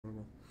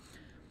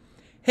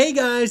Hey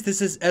guys,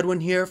 this is Edwin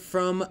here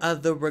from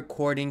The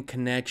Recording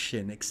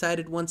Connection.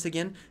 Excited once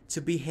again to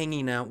be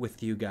hanging out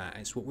with you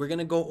guys. What we're going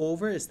to go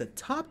over is the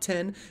top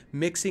 10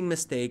 mixing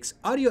mistakes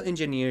audio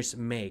engineers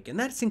make, and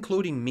that's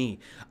including me.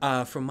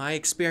 From my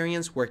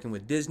experience working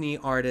with Disney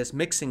artists,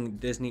 mixing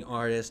Disney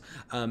artists,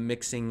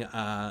 mixing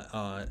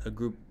a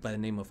group by the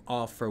name of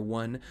All for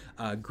One,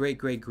 great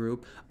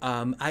group.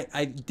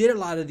 I did a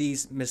lot of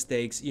these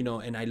mistakes,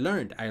 and I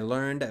learned. I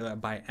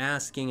learned by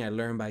asking, I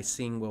learned by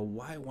seeing, well,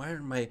 why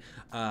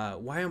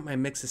aren't my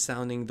mixes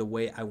sounding the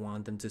way I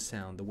want them to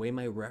sound, the way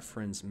my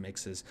reference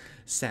mixes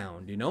sound,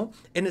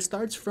 And it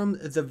starts from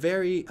the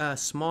very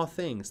small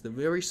things. The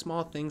very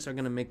small things are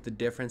going to make the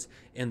difference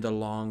in the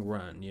long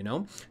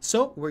run,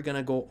 So we're going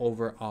to go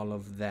over all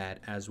of that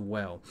as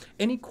well.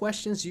 Any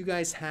questions you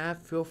guys have,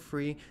 feel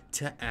free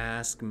to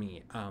ask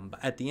me.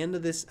 But at the end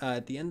of this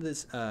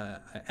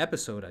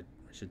episode, I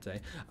should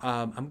say,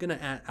 I'm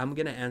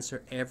gonna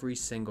answer every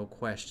single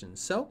question.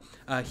 So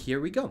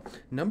here we go.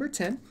 Number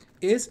 10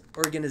 is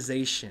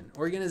organization.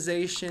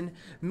 Organization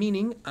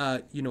meaning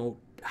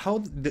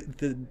how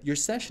your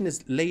session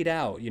is laid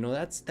out.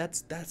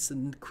 That's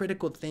a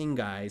critical thing,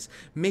 guys.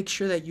 Make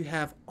sure that you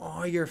have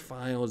all your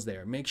files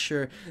there. Make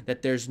sure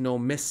that there's no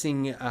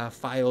missing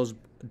files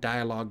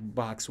dialog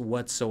box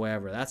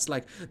whatsoever. That's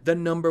like the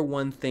number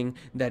one thing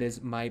that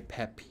is my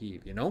pet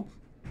peeve.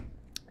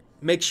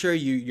 Make sure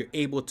you're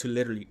able to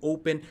literally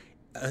open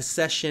a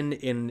session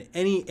in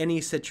any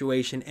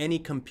situation, any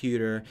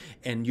computer,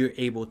 and you're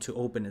able to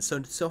open it.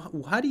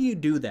 So how do you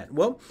do that?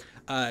 Well,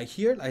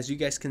 here, as you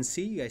guys can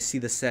see, you guys see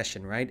the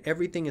session, right?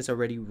 Everything is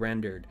already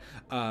rendered,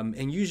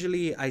 and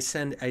usually I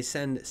send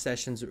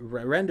sessions,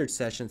 rendered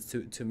sessions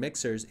to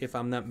mixers if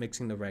I'm not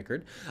mixing the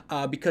record,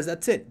 because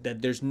that's it.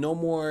 That there's no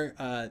more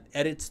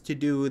edits to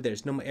do.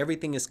 There's no more,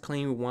 everything is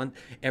clean. We want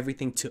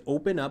everything to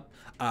open up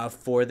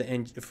for the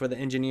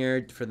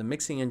engineer, for the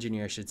mixing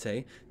engineer, I should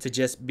say, to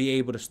just be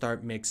able to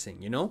start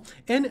mixing,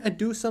 and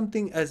do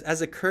something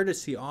as a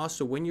courtesy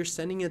also. When you're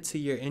sending it to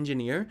your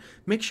engineer,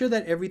 make sure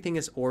that everything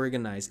is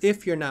organized.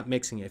 If you're not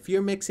mixing it, if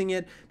you're mixing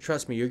it,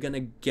 trust me, you're gonna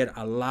get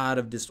a lot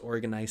of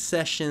disorganized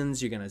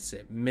sessions. You're gonna see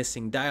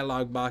missing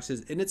dialog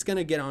boxes, and it's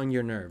gonna get on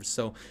your nerves.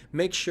 So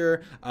make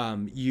sure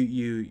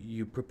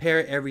you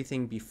prepare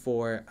everything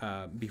before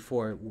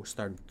we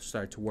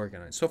start to work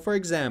on it. So for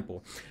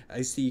example,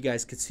 I see you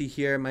guys could see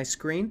here my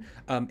screen,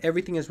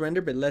 everything is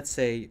rendered, but let's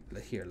say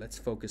here, let's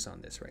focus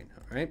on this right now.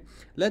 Right,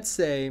 let's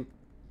say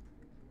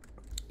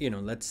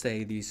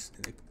these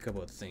a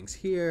couple of things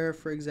here,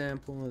 for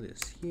example,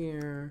 this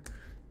here,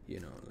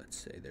 let's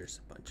say there's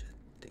a bunch of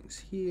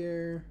things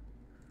here,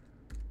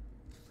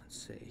 let's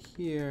say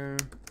here.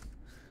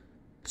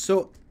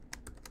 So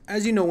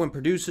as you know, when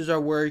producers are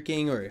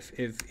working, or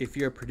if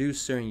you're a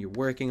producer and you're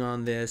working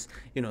on this,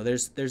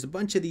 there's a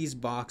bunch of these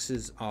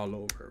boxes all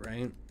over,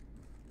 right?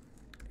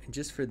 And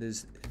just for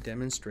this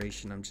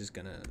demonstration, I'm just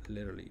gonna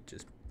literally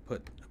just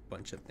put a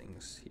bunch of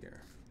things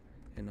here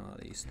and all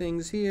these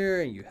things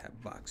here, and you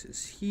have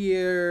boxes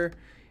here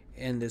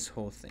and this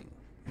whole thing,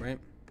 right?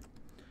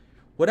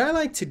 What I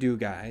like to do,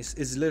 guys,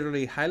 is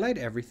literally highlight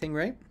everything,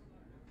 right?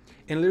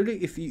 And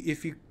literally if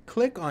you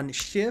click on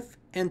Shift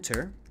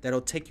Enter,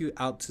 that'll take you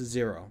out to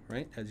 0,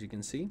 right? As you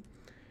can see,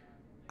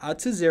 out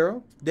to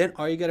 0. Then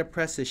all you gotta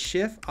press is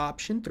Shift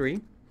Option 3,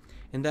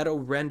 and that'll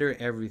render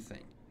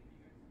everything.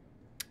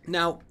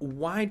 Now,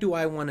 why do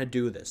I want to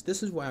do this?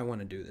 This is why I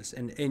want to do this.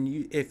 And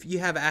if you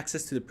have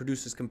access to the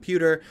producer's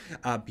computer,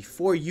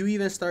 before you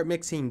even start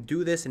mixing,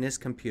 do this in his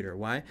computer.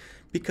 Why?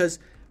 Because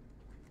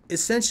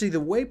essentially the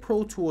way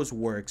Pro Tools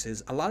works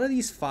is a lot of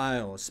these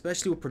files,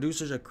 especially when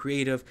producers are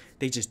creative,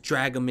 they just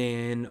drag them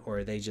in,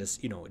 or they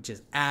just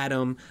just add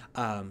them.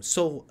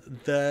 So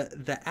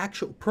the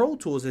actual Pro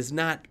Tools is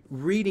not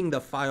reading the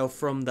file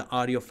from the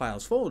audio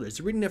files folder. It's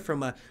reading it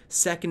from a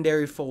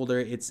secondary folder.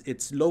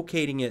 It's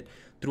locating it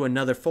through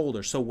another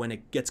folder. So when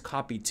it gets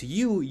copied to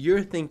you,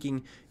 you're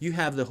thinking you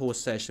have the whole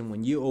session.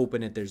 When you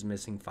open it, there's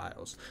missing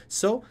files.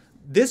 So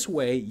this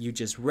way, you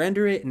just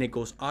render it and it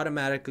goes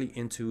automatically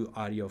into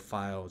audio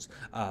files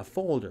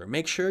folder.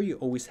 Make sure you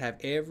always have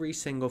every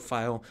single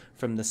file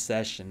from the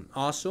session.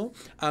 Also,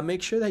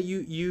 make sure that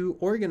you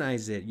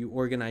organize it. You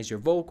organize your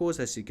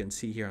vocals, as you can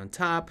see here on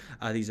top.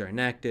 These are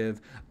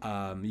inactive.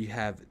 You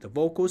have the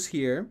vocals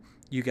here.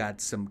 You got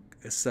some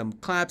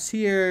claps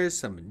here,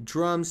 some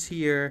drums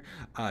here,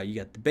 you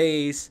got the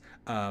bass,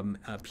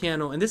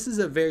 piano, and this is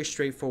a very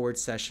straightforward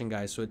session,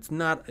 guys. So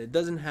it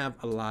doesn't have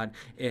a lot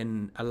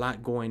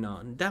going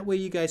on. That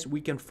way, we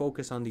can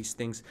focus on these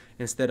things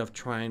instead of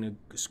trying to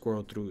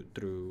scroll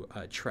through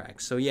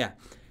tracks. So yeah,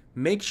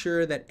 make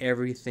sure that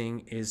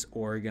everything is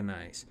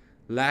organized.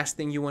 Last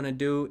thing you want to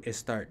do is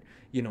start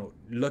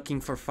looking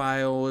for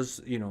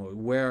files,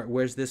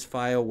 where's this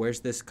file,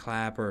 where's this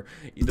clap, or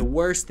the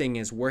worst thing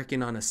is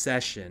working on a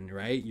session,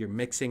 right? You're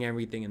mixing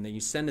everything and then you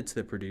send it to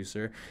the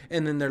producer,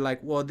 and then they're like,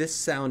 well, this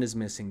sound is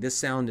missing,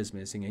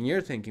 and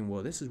you're thinking,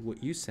 well, this is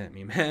what you sent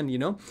me, man.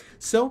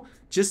 So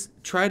just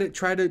try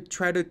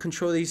to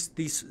control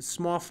these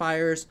small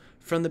fires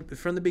from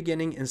the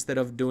beginning instead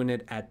of doing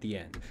it at the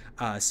end.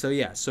 So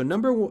yeah, so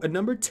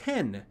number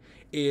 10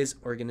 is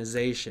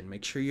organization.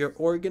 Make sure you're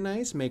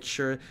organized. Make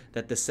sure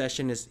that the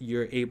session is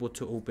you're able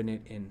to open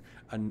it in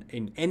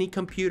any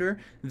computer.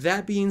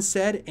 That being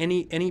said,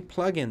 any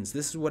plugins.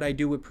 This is what I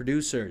do with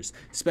producers,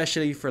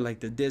 especially for like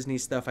the Disney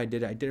stuff. I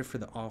did it for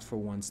the All for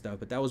One stuff,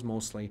 but that was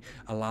mostly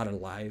a lot of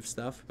live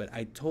stuff. But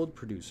I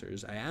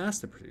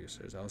asked the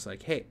producers, I was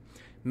like, hey,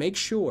 make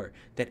sure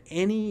that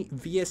any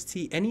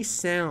VST, any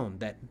sound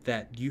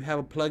that you have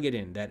a plug-in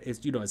in that is,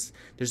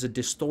 there's a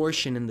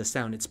distortion in the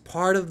sound. It's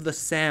part of the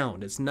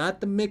sound. It's not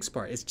the mix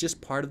part. It's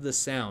just part of the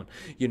sound.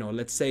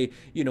 Let's say,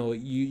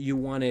 you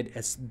wanted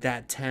as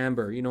that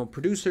timbre,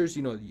 producers,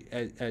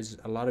 as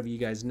a lot of you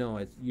guys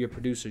know, you're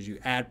producers, you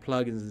add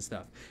plugins and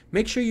stuff.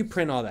 Make sure you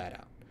print all that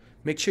out.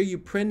 Make sure you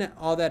print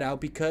all that out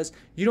because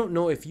you don't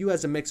know if you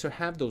as a mixer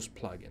have those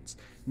plugins.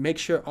 Make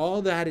sure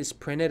all that is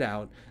printed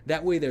out.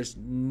 That way there's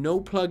no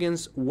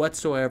plugins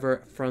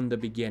whatsoever from the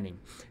beginning.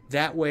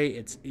 That way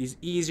it's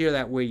easier.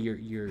 That way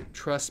you're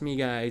trust me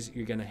guys,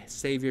 you're gonna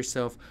save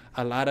yourself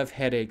a lot of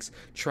headaches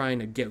trying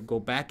to go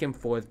back and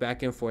forth. I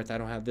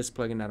don't have this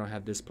plugin, I don't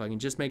have this plugin.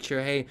 Just make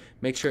sure,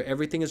 make sure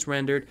everything is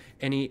rendered.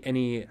 Any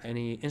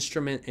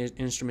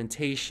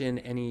instrumentation,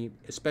 any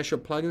special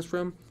plugins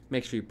from,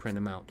 make sure you print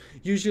them out.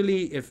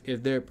 Usually if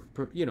they're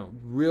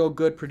real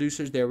good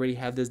producers, they already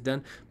have this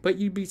done, but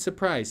you'd be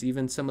surprised.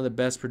 Even some of the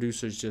best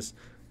producers just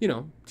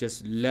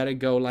let it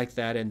go like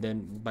that, and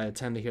then by the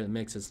time they hear the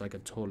mix, it's like a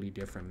totally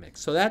different mix.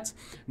 So that's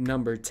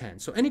number 10.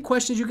 So any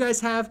questions you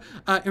guys have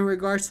in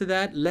regards to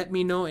that, let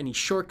me know. Any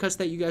shortcuts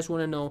that you guys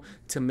want to know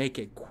to make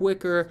it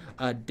quicker,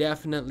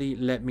 definitely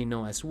let me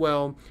know as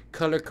well.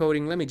 Color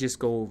coding, let me just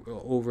go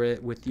over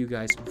it with you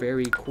guys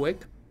very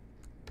quick.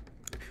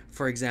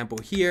 For example,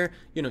 here,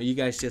 you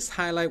guys just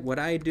highlight. What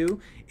I do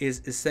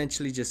is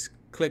essentially just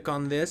click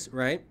on this,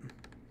 right?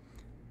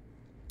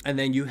 And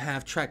then you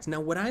have tracks.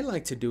 Now what I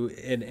like to do,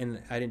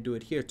 and I didn't do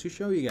it here to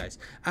show you guys,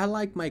 I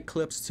like my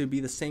clips to be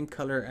the same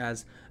color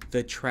as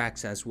the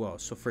tracks as well.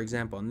 So for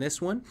example, on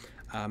this one,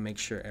 make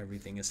sure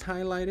everything is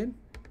highlighted,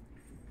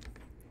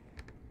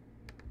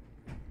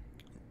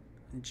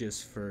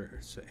 just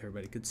so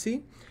everybody could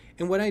see.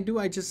 And what I do,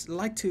 I just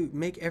like to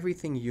make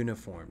everything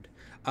uniformed.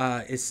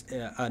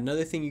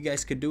 Another thing you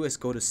guys could do is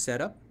go to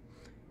setup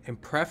and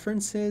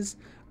preferences.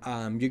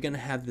 You're gonna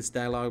have this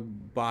dialog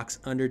box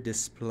under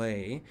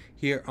display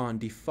here on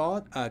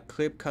default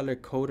clip color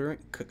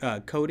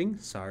coding.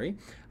 Sorry,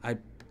 I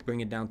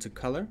bring it down to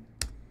color.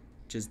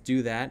 Just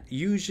do that.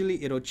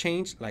 Usually it'll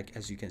change, like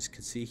as you guys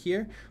can see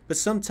here, but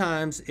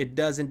sometimes it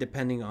doesn't,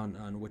 depending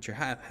on what you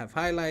have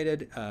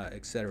highlighted,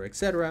 etc.,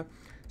 etc.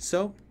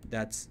 So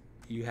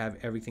you have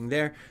everything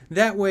there.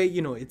 That way,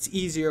 it's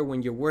easier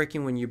when you're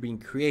working, when you're being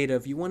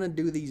creative. You want to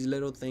do these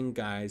little things,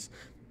 guys.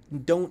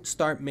 Don't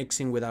start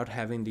mixing without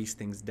having these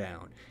things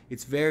down.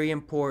 It's very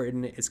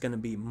important. It's going to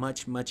be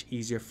much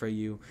easier for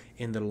you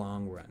in the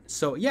long run.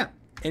 So yeah,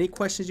 any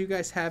questions you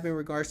guys have in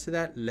regards to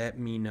that, let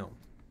me know.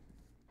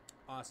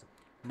 Awesome.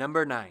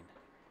 Number 9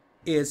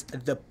 is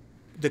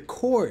the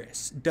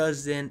chorus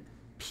doesn't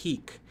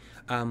peak.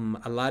 A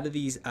lot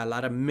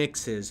of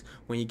mixes,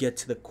 when you get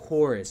to the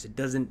chorus, it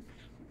doesn't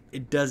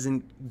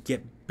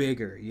get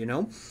bigger.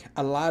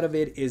 A lot of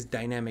it is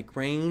dynamic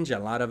range. A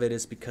lot of it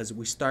is because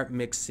we start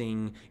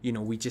mixing,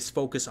 we just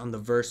focus on the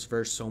verse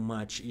so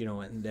much,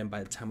 and then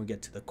by the time we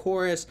get to the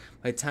chorus,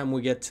 by the time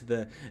we get to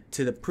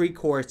the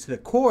pre-chorus to the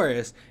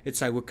chorus,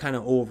 it's like we're kind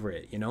of over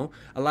it.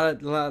 A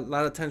lot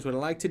of times what I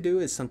like to do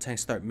is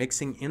sometimes start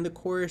mixing in the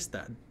chorus,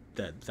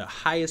 the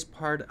highest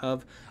part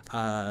of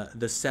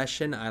the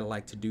session. I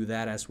like to do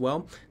that as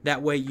well.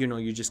 That way,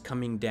 you're just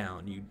coming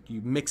down.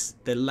 You mix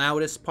the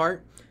loudest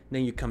part,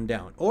 then you come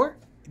down. Or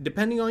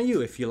depending on you,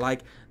 if you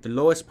like the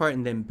lowest part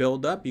and then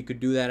build up, you could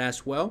do that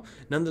as well.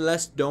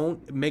 Nonetheless,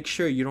 make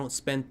sure you don't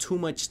spend too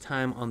much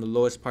time on the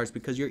lowest parts,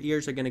 because your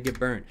ears are going to get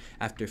burned.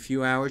 After a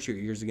few hours, your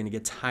ears are going to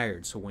get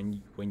tired. So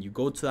when you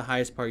go to the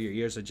highest part, your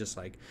ears are just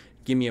like,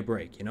 give me a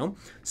break,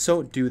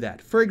 So do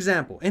that. For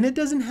example, and it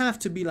doesn't have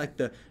to be like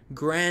the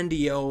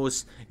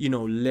grandiose,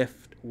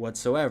 lift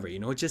whatsoever,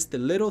 just the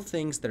little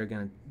things that are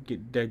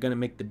gonna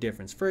make the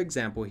difference. For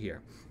example,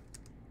 here,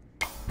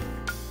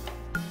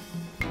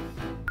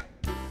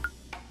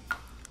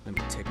 let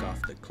me take off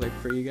the clip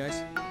for you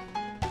guys.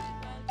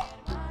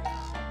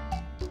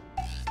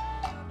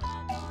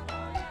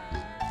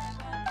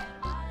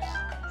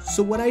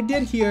 So what I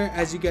did here,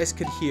 as you guys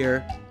could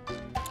hear,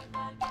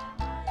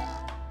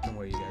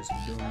 where you guys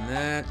are doing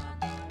that,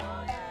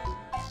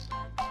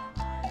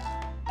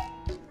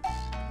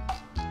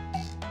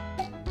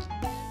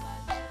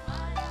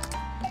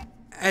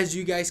 as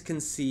you guys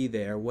can see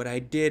there, what I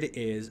did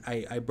is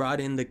I brought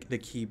in the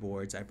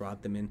keyboards. I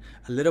brought them in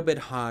a little bit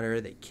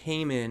hotter. They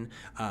came in.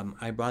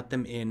 I brought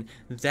them in.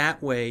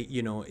 That way,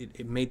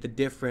 it made the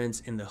difference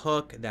in the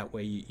hook. That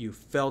way you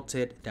felt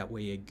it. That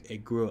way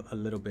it grew a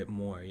little bit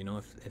more.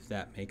 If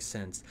that makes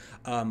sense.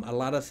 A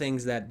lot of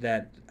things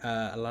that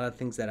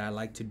I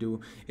like to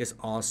do is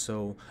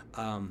also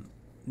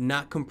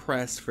not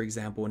compress, for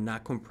example,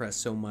 not compress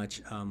so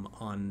much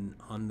on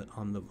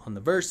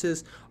the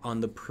verses, on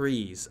the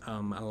pre's, a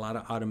lot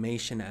of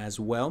automation as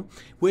well,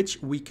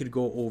 which we could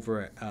go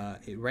over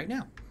right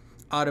now.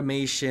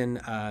 Automation,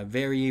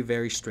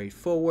 very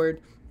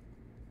straightforward.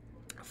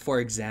 For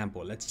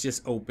example, let's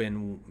just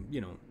open,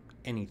 you know,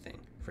 anything.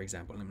 For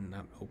example, let me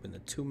not open the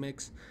 2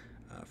 mix.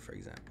 For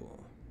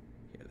example,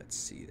 here, let's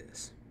see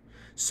this.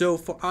 So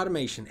for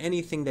automation,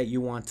 anything that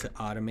you want to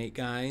automate,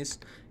 guys,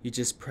 you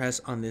just press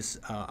on this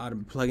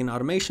plugin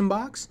automation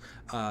box.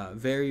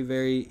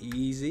 Very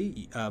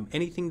easy.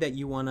 Anything that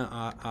you want to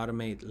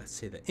automate, let's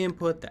say the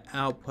input, the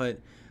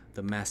output,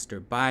 the master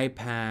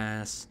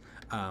bypass,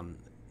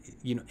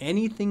 you know,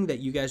 anything that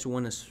you guys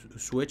want to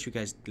switch, you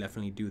guys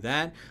definitely do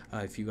that.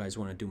 If you guys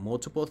want to do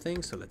multiple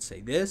things, so let's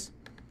say this,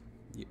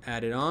 you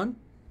add it on,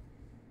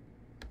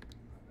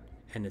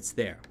 and it's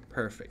there.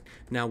 Perfect.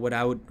 Now what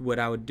I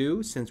would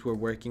do, since we're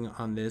working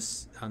on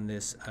this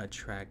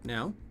track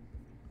now,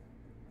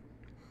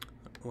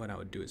 what I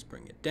would do is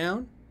bring it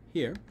down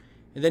here,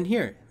 and then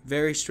here,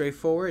 very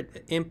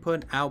straightforward,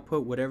 input,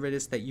 output, whatever it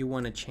is that you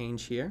want to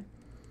change here.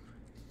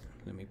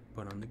 Let me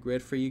put on the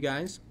grid for you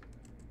guys.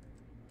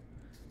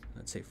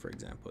 Let's say, for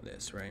example,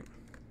 this, right?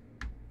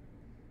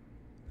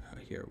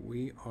 Here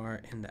we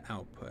are in the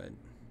output.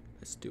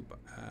 Let's do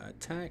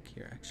attack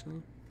here,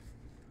 actually.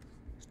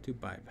 Let's do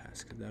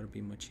bypass, because that'll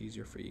be much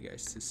easier for you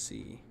guys to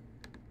see.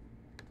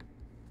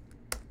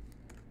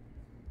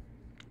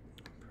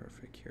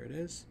 Perfect, here it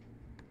is.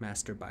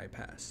 Master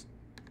bypass.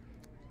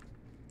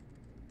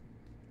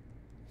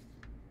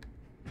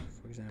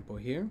 For example,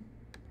 here,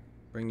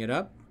 bring it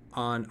up,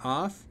 on,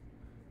 off,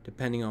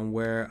 depending on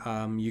where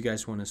you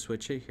guys want to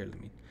switch it. Here,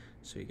 let me,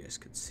 so you guys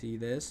could see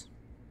this.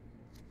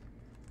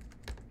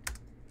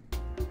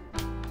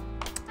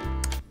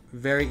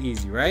 Very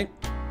easy, right?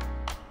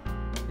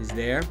 Is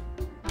there.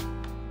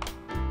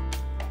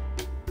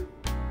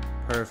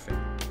 Perfect.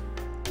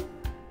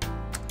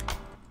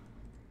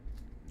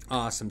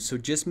 Awesome. So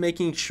just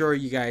making sure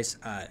you guys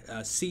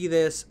see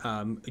this,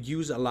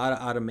 use a lot of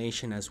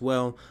automation as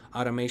well.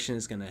 Automation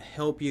is going to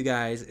help you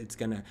guys. It's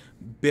going to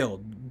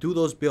do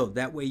those build.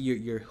 That way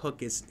your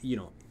hook is, you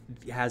know,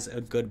 has a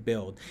good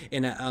build.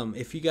 And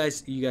if you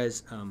guys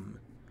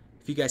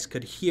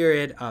could hear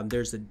it,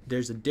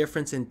 there's a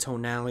difference in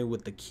tonality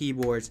with the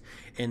keyboards,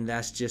 and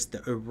that's just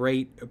the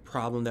rate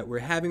problem that we're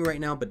having right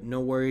now, but no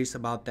worries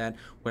about that.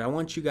 What I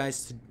want you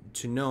guys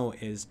to know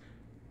is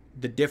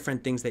the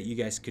different things that you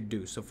guys could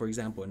do. So for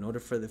example, in order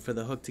for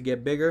the hook to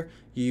get bigger,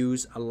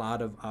 use a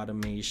lot of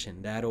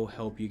automation. That'll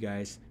help you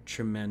guys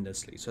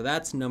tremendously. So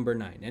that's number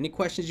 9. Any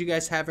questions you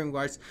guys have in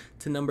regards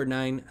to number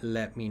 9,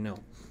 let me know.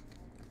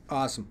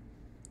 Awesome.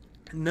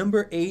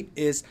 Number 8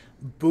 is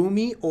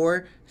boomy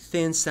or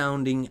thin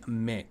sounding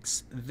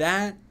mix.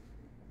 That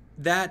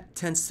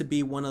tends to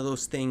be one of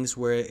those things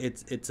where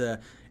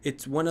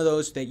it's one of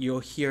those that you'll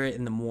hear it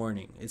in the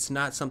morning. It's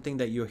not something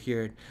that you'll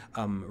hear it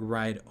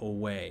right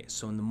away.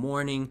 So in the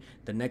morning,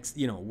 the next,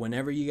 you know,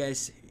 whenever you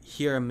guys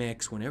hear a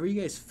mix, whenever you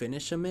guys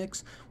finish a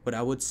mix, what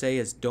I would say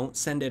is don't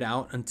send it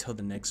out until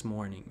the next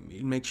morning.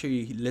 Make sure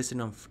you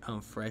listen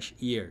on fresh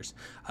ears.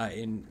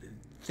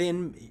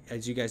 Thin,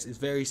 as you guys, it's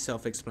very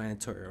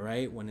self-explanatory,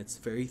 right? When it's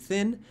very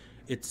thin,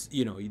 it's,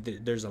 you know,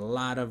 there's a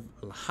lot of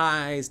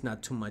highs,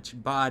 not too much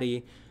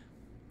body.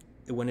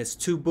 When it's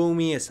too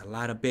boomy, it's a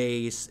lot of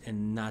bass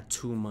and not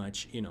too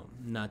much, you know,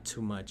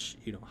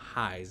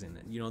 highs in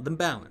it, you know, the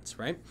balance,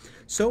 right?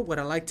 So what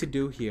I like to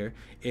do here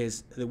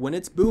is that when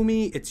it's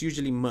boomy, it's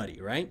usually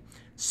muddy, right?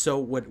 So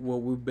what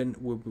we've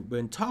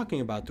been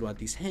talking about throughout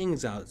these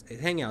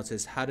hangouts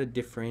is how to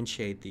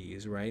differentiate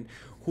these, right?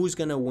 Who's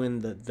gonna win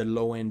the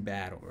low end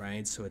battle,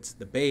 right? So it's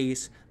the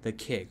bass, the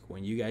kick.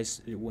 When you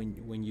guys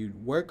when you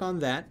work on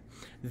that,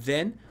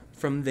 then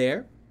from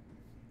there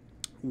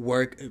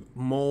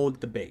mold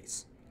the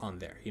bass on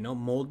there, you know,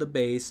 mold the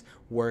bass,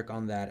 work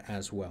on that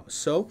as well.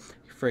 So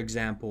for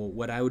example,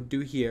 what I would do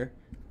here,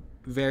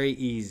 very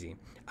easy.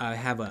 I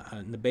have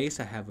in the bass,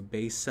 I have a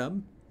bass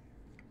sub.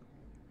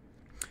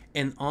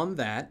 And on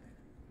that,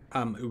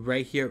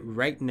 right here,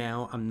 right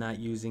now, I'm not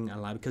using a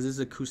lot because it's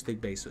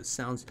acoustic bass, so it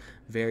sounds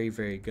very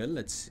good.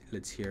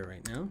 Let's hear it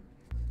right now.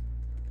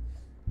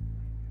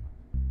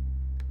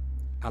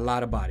 A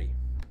lot of body,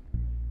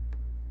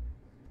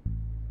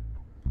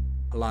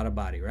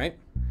 right?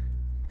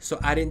 So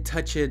I didn't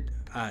touch it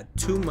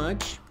too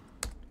much.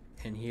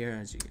 And here,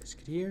 as you guys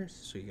could hear,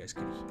 so you guys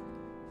could hear.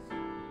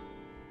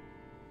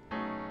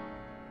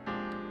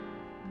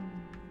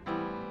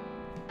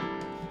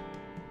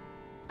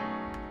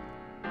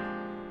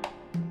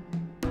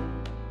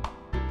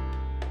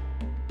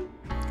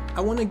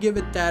 I want to give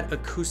it that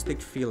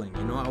acoustic feeling,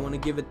 you know. I want to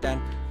give it that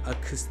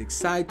acoustic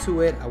side to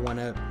it. I want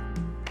to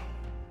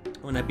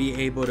be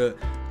able to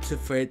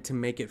for it to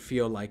make it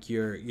feel like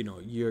you're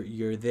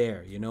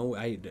there.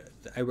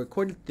 I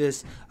recorded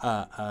this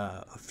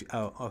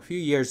a few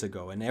years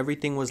ago, and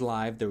everything was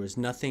live. There was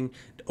nothing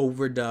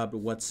overdubbed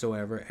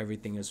whatsoever.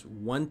 Everything is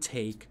one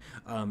take,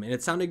 and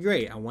it sounded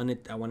great. I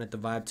wanted the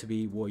vibe to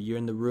be, well, you're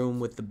in the room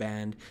with the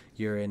band,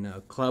 you're in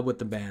a club with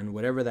the band,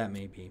 whatever that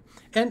may be,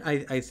 and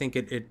I think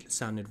it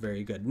sounded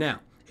very good. Now,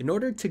 in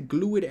order to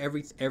glue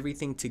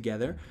everything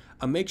together,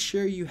 make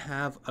sure you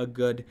have a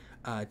good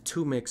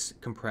 2-mix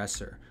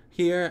compressor.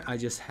 Here I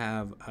just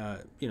have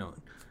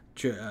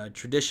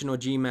traditional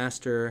G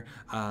Master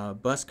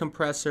bus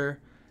compressor,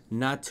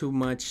 not too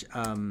much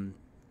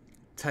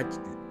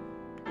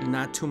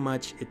not too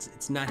much.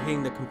 It's not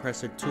hitting the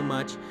compressor too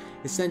much.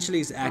 Essentially,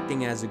 it's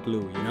acting as a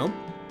glue.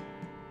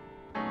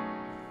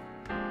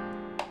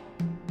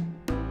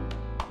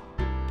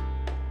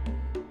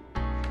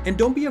 And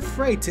don't be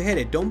afraid to hit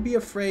it. Don't be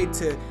afraid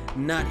to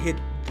not hit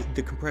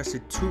the compressor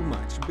too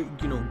much. But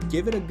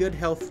give it a good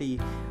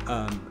healthy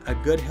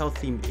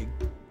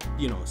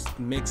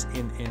mix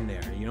in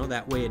there.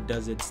 That way it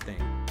does its thing.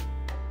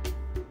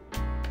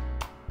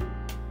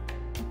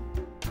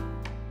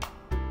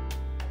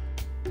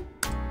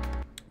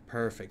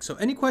 Perfect. So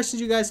any questions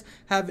you guys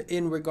have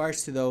in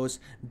regards to those,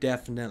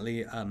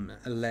 definitely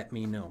let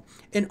me know.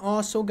 And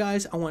also,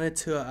 guys, I wanted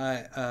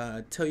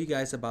to tell you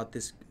guys about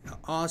this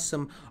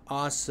awesome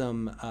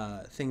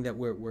thing that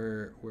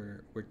we're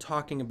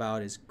talking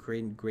about, is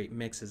creating great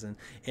mixes, and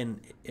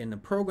in the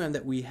program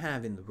that we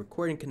have in the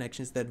Recording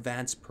Connections, the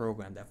advanced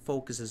program that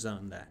focuses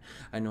on that.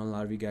 I know a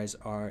lot of you guys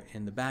are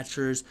in the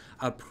bachelor's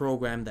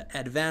program. The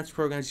advanced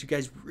programs, you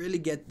guys really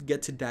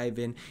get to dive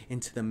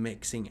into the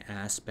mixing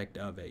aspect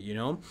of it.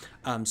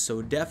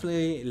 So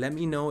definitely let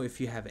me know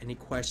if you have any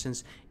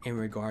questions in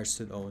regards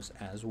to those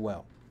as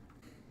well.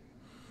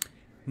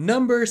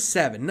 Number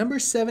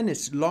seven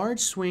is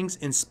large swings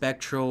in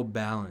spectral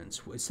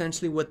balance.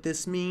 Essentially what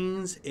this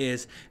means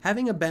is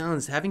having a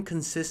balance, having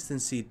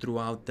consistency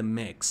throughout the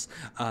mix.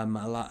 A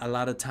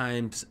lot of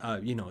times,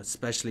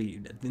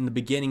 especially in the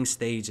beginning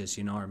stages,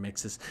 our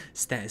mixes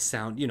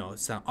sound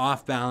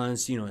off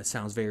balance. It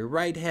sounds very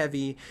right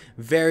heavy,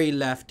 very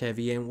left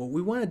heavy, and what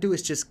we want to do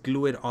is just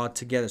glue it all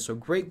together. So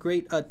great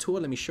tool.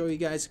 Let me show you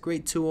guys. A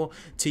great tool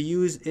to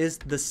use is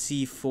the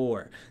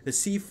C4. The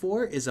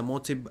C4 is a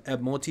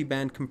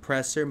multi-band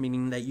compressor,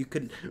 meaning that you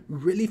could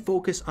really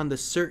focus on the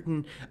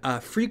certain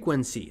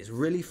frequencies,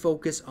 really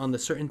focus on the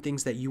certain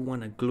things that you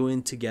want to glue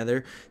in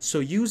together. So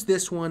use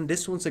this one.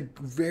 This one's a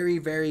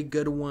very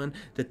good one,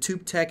 the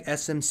TubeTech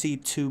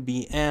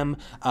SMC2BM.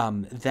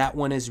 That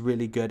one is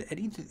really good.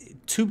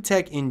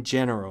 TubeTech in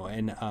general,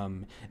 and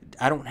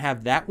I don't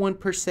have that one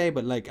per se,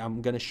 but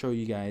I'm gonna show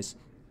you guys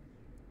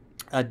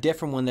a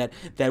different one that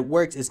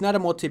works. It's not a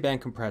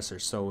multi-band compressor,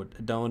 so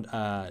don't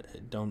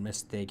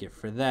mistake it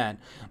for that,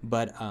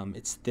 but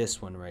it's this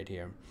one right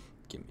here.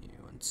 Give me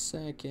 1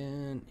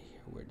 second.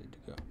 Where did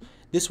it go?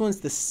 This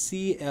one's the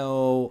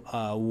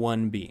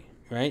CL1B,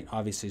 right?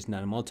 Obviously it's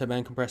not a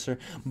multi-band compressor,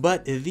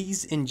 but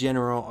these in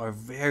general are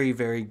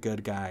very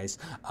good, guys.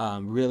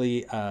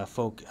 Really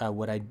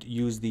what I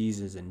use these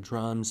is in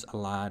drums a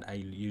lot. I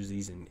use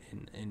these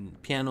in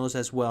pianos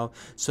as well.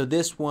 So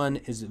this one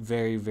is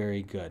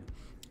very good.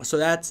 So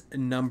that's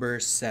number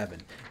 7.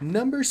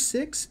 Number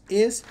 6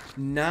 is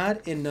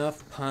not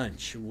enough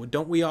punch.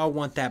 Don't we all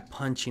want that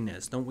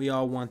punchiness? Don't we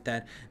all want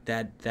that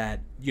the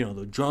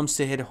drums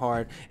to hit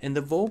hard and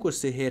the vocals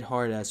to hit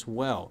hard as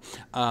well?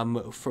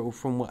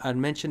 From what I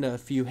mentioned a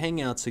few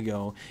hangouts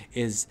ago,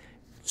 is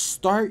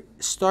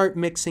start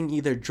mixing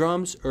either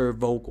drums or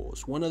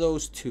vocals, one of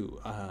those two.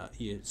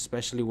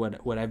 Especially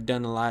what I've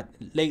done a lot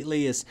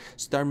lately is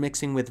start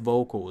mixing with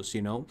vocals.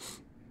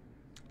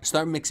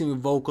 Start mixing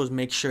with vocals,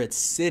 make sure it's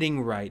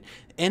sitting right,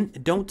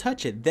 and don't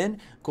touch it. Then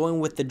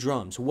going with the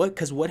drums.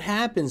 Because what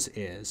happens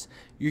is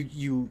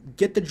you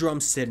get the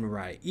drums sitting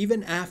right.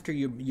 Even after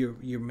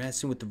you're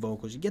messing with the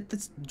vocals, you get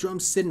the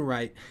drums sitting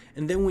right,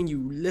 and then when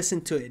you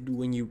listen to it,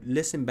 when you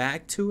listen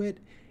back to it,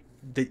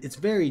 it's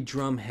very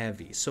drum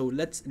heavy. So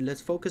let's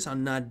focus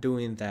on not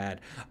doing that.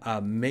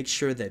 Make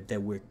sure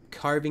that we're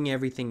carving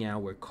everything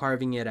out. We're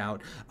carving it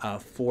out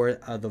for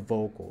the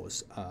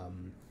vocals.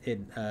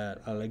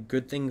 A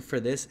good thing for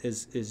this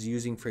is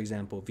using, for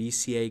example,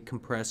 VCA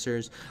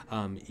compressors.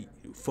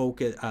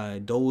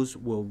 Those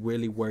will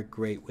really work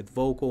great with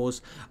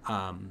vocals.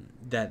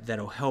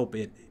 That'll help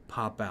it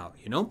pop out,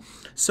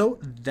 So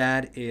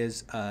that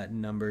is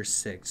number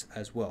 6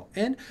 as well.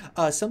 And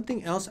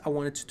something else I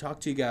wanted to talk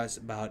to you guys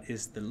about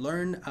is the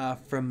Learn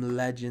from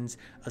Legends,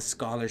 a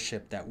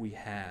scholarship that we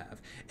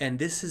have. And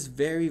this is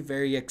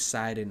very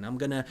exciting. I'm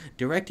gonna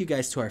direct you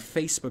guys to our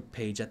Facebook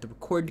page at the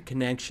Recorded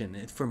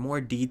Connection for more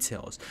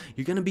details.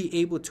 You're gonna be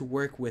able to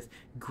work with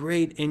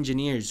great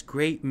engineers,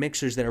 great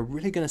mixers that are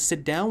really gonna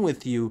sit down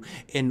with you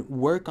and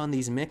work on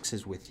these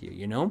mixes with you.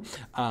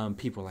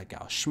 People like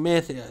Al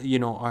Schmidt,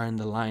 are in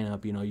the line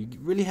lineup. You know, you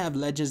really have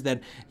legends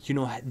that, you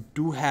know,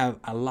 do have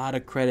a lot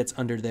of credits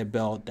under their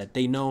belt, that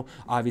they know,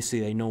 obviously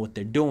they know what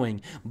they're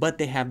doing, but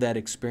they have that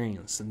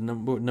experience. The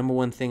number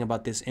one thing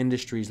about this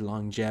industry is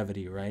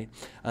longevity, right?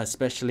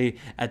 Especially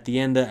at the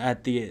end of,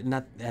 at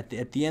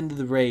the end of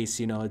the race,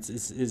 you know,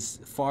 it's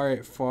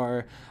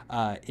far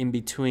in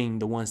between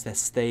the ones that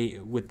stay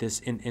with this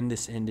in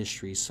this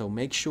industry. So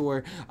make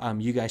sure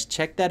you guys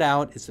check that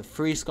out. It's a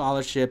free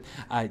scholarship.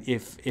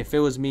 If it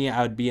was me,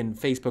 I would be in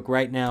Facebook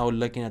right now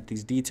looking at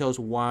these details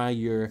while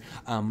you're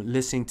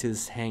listening to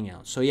this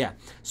hangout. So yeah,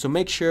 so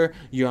make sure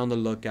you're on the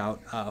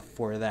lookout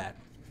for that.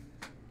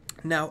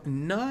 Now,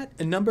 not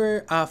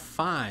number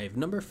 5.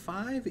 Number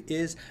 5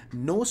 is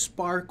no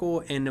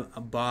sparkle in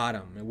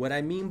bottom. What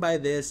I mean by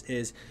this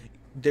is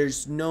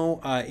there's no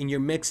in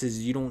your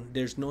mixes,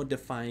 there's no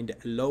defined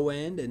low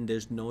end and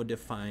there's no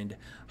defined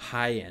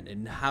high end.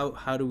 And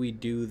how do we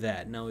do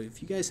that? Now,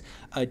 if you guys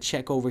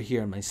check over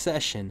here in my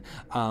session,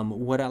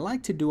 what I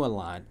like to do a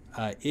lot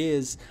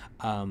is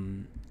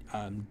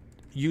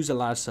use a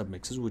lot of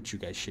submixes, which you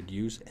guys should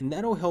use, and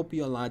that'll help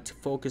you a lot to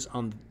focus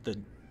on the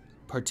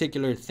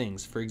particular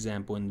things. For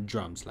example, in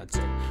drums, let's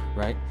say,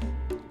 right?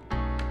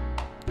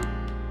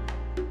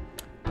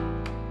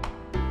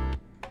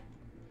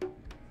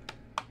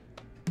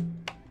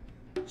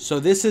 So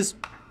this is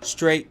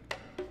straight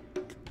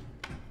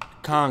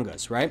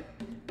congas, right?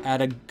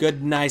 Add a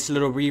good, nice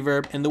little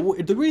reverb. And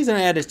the reason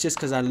I add is just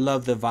because I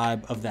love the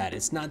vibe of that.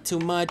 It's not too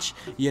much,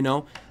 you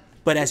know,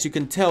 but as you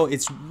can tell,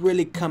 it's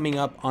really coming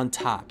up on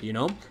top, you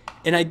know?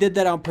 And I did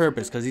that on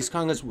purpose because these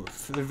congas were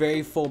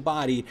very full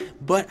body,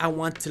 but I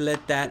want to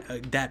let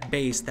that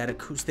bass, that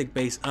acoustic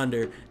bass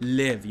under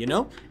live, you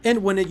know?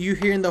 And when you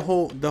hear in the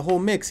whole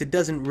mix, it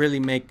doesn't really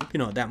make, you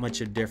know, that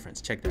much of a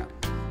difference. Check that out.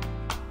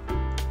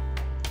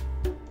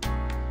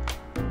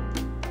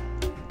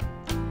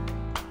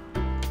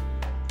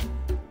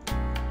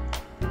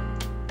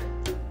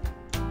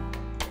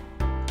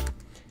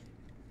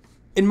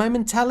 And my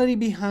mentality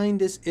behind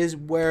this is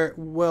where,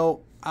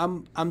 well,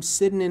 I'm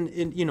sitting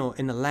in you know,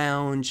 in a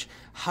lounge.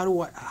 How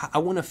do I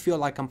want to feel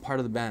like I'm part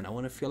of the band. I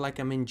want to feel like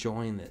I'm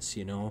enjoying this,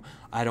 you know.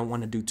 I don't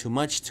want to do too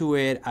much to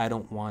it. I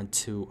don't want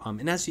to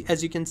and as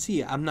you can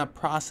see, I'm not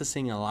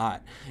processing a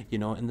lot, you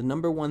know. And the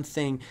number one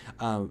thing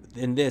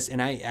in this,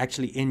 and I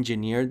actually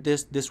engineered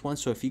this one,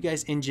 so if you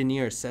guys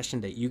engineer a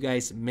session that you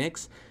guys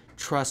mix,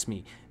 trust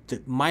me,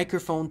 the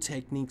microphone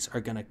techniques are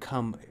gonna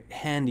come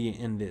handy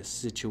in this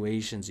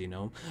situations, you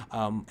know.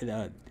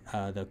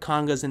 The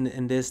congas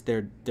in this,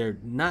 they're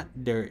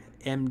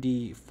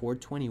MD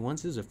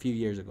 421s. This is a few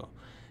years ago.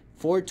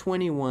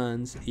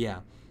 421s, yeah.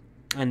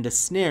 And the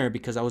snare,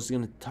 because I was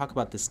gonna talk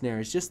about the snare,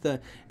 it's just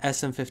the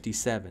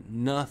SM57.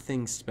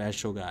 Nothing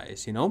special,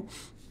 guys, you know.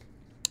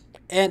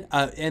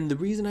 And the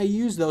reason I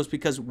use those,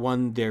 because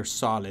one, they're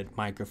solid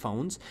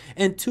microphones,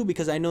 and two,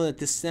 because I know that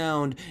this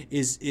sound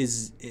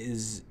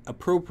is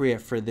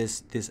appropriate for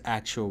this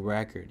actual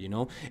record, you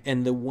know.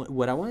 And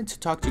what I wanted to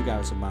talk to you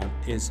guys about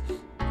is,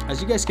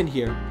 as you guys can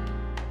hear,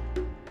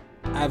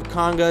 I have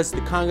congas. The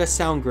congas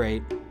sound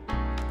great,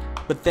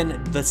 but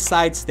then the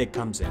side stick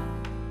comes in.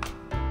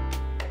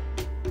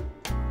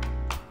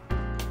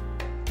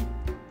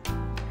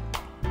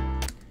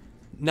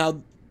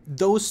 Now,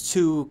 those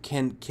two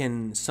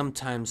can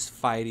sometimes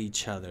fight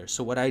each other.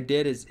 So what I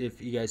did is, if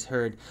you guys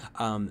heard,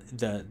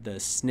 the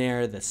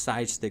snare, the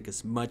side stick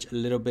is a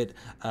little bit,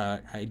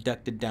 I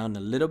ducked it down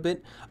a little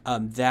bit.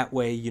 That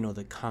way, you know,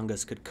 the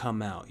congas could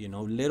come out. You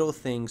know, little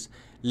things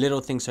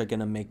are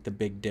gonna make the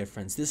big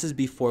difference. This is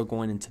before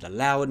going into the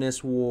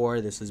loudness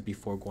war. This is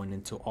before going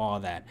into all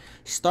that.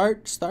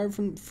 Start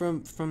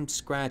from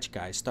scratch,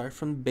 guys. Start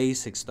from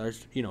basics.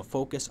 Start, you know,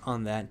 focus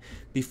on that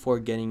before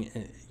getting,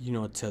 you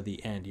know, to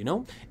the end, you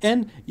know.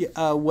 And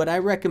what I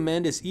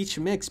recommend is each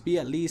mix be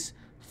at least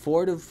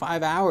 4 to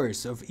 5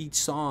 hours of each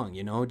song,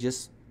 you know.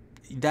 Just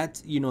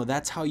that's, you know,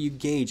 that's how you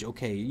gauge,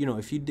 okay, you know,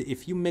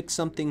 if you mix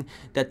something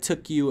that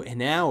took you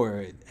an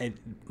hour, it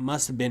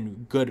must have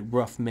been good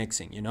rough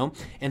mixing, you know.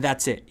 And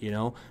that's it, you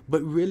know.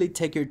 But really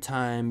take your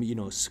time, you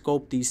know,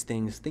 scope these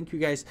things. Think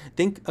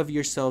of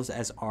yourselves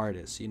as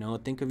artists, you know.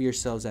 Think of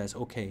yourselves as,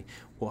 okay,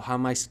 well, how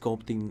am I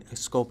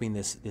scoping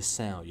this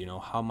sound, you know?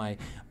 How am I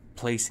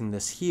placing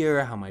this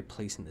here? How am I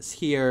placing this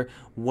here?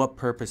 What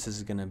purpose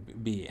is it gonna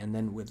be? And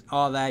then with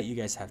all that, you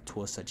guys have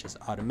tools such as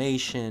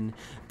automation,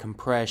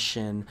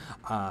 compression,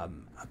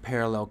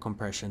 parallel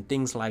compression,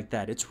 things like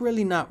that. It's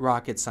really not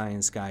rocket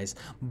science, guys,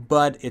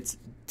 but it's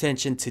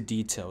attention to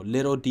detail.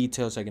 Little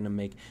details are gonna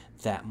make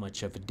that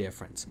much of a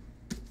difference.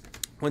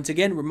 Once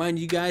again, remind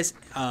you guys,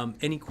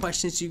 any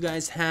questions you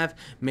guys have,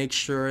 make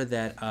sure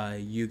that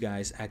you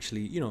guys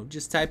actually, you know,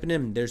 just type it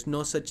in. There's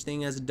no such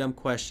thing as a dumb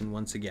question,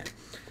 once again.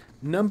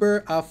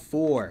 Number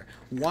 4,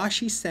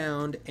 washy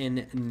sound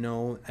and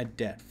no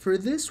depth. For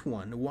this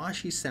one,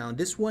 washy sound,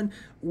 this one,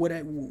 what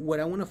I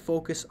want to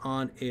focus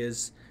on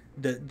is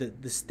the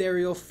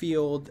stereo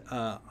field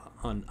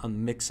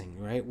on mixing,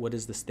 right? What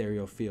is the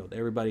stereo field?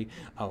 Everybody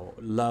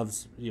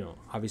loves, you know,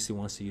 obviously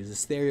wants to use the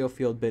stereo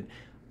field, but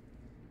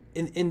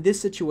in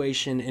this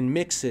situation, in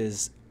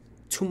mixes,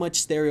 too much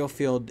stereo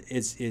field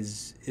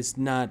is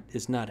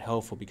not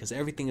helpful, because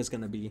everything is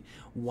going to be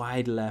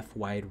wide left,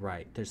 wide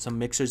right. There's some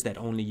mixers that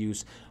only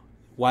use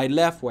wide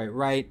left, wide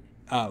right,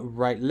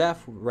 right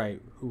left, right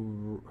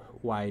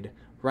wide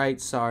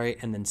right, sorry,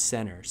 and then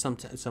center.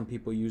 Some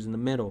people use in the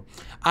middle.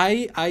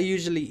 I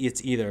usually,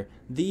 it's either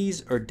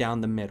these or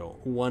down the middle,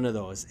 one of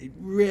those. It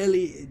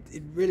really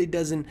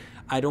doesn't,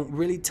 I don't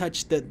really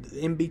touch the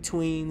in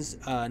betweens,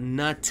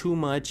 not too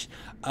much.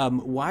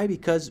 Why?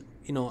 Because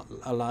you know,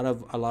 a lot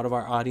of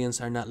our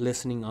audience are not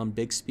listening on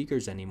big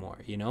speakers anymore.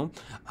 You know,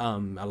 a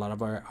lot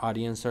of our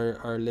audience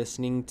are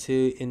listening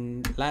to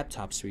in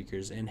laptop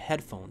speakers and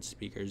headphone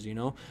speakers. You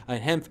know,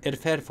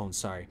 headphones.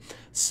 Sorry.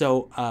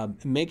 So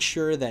make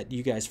sure that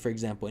you guys, for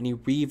example, any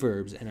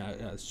reverbs, and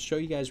I'll show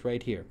you guys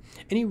right here.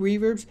 Any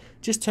reverbs,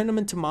 just turn them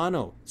into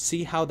mono.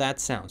 See how that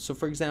sounds. So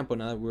for example,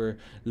 now that we're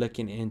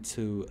looking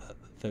into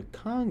the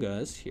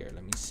congas here,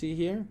 let me see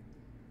here.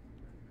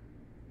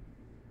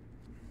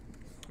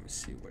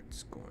 See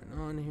what's going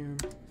on here.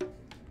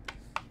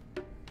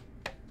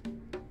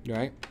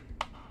 Right?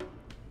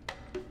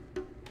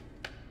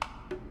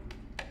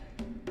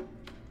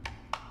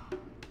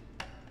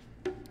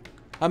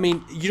 I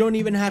mean, you don't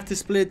even have to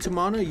split it to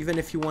mono, even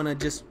if you want to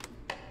just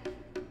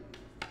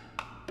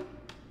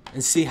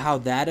and see how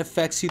that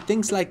affects you.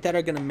 Things like that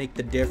are going to make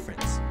the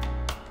difference.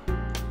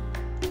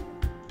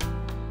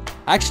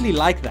 I actually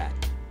like that,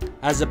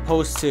 as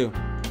opposed to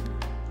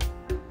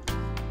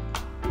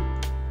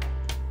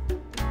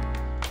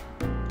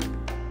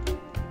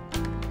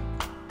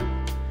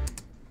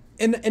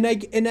And I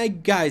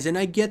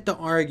get the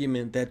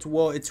argument that,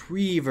 well, it's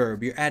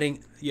reverb, you're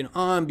adding, you know,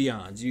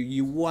 ambiance,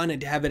 you want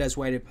to have it as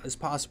wide as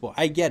possible.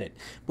 I get it,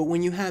 but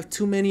when you have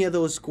too many of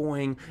those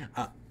going,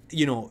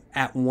 you know,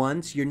 at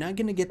once, you're not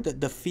gonna get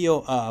the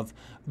feel of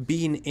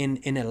being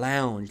in a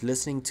lounge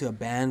listening to a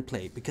band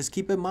play. Because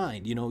keep in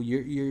mind, you know,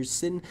 you're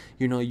sitting,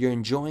 you know, you're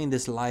enjoying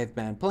this live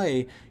band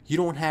play. You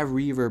don't have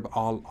reverb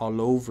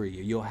all over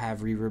you. You'll have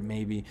reverb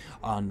maybe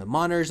on the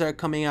monitors that are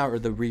coming out, or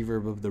the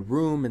reverb of the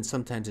room, and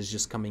sometimes it's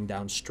just coming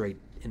down straight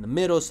in the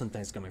middle,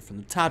 sometimes coming from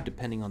the top,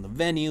 depending on the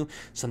venue,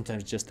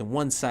 sometimes just on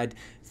one side,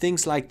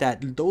 things like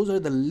that. Those are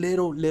the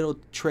little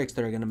tricks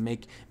that are gonna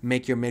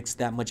make your mix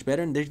that much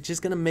better, and they're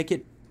just gonna make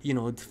it, you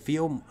know,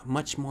 feel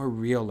much more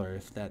realer,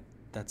 if that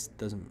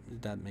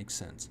makes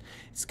sense.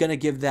 It's gonna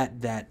give that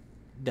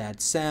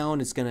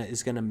sound. It's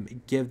gonna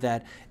give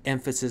that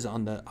emphasis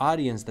on the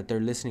audience that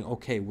they're listening.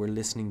 Okay, we're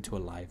listening to a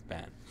live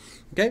band.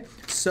 Okay,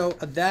 so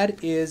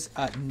that is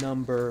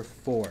number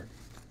 4.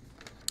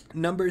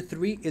 Number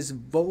 3 is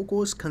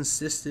vocals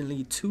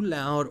consistently too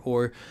loud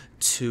or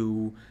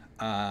too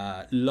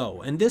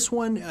low. And this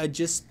one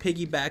just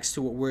piggybacks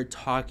to what we're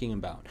talking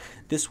about.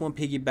 This one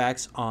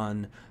piggybacks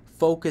on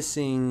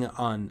focusing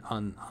on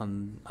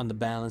the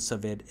balance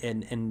of it,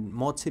 and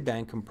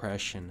multi-band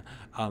compression.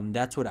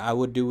 That's what I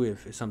would do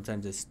if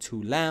sometimes it's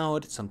too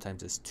loud,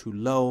 sometimes it's too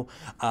low.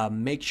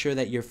 Make sure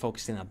that you're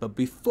focusing on. But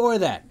before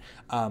that,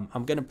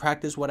 I'm gonna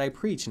practice what I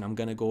preach, and I'm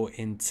gonna go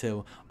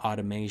into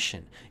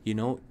automation. You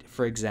know,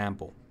 for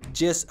example,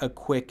 just a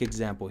quick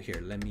example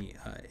here. Let me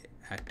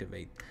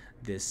activate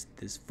this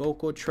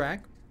vocal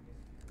track.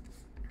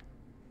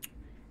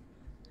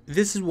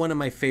 This is one of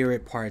my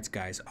favorite parts,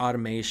 guys.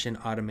 Automation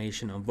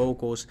on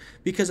vocals,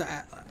 because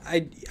I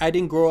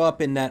didn't grow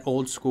up in that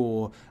old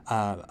school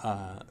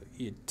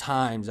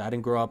times. I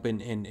didn't grow up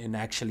in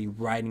actually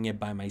writing it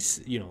by my,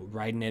 you know,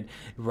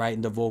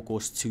 writing the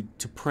vocals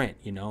to print.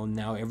 You know,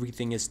 now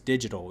everything is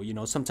digital. You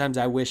know, sometimes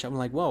I wish, I'm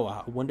like, whoa,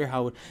 I wonder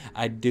how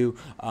I'd do,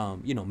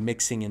 you know,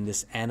 mixing in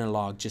this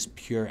analog, just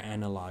pure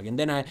analog. And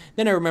then I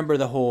remember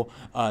the whole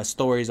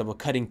stories of a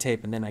cutting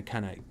tape, and then I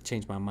kind of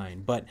changed my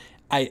mind. But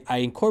I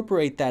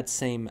incorporate that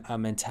same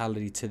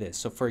mentality to this.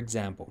 So for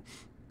example,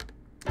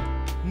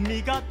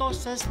 mi gato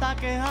se está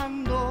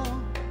quejando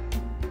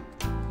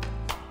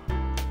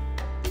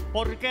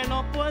porque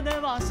no puede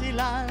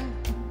vacilar,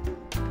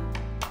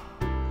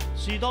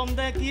 si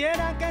donde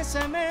quiera que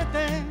se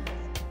mete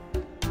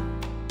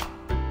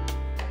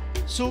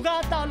su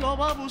gata lo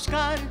va a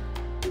buscar.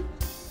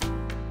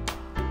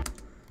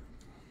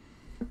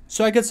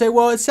 so I could say,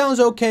 well, it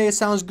sounds okay, it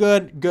sounds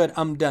good,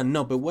 I'm done.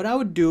 No, but what I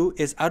would do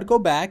is I'd go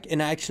back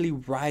and I actually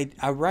write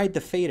the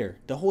fader,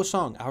 the whole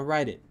song. I'll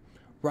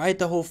write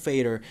the whole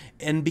fader.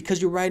 And because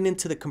you're writing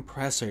into the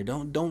compressor,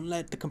 don't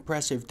let the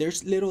compressor, if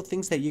there's little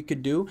things that you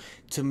could do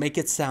to make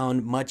it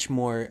sound much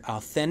more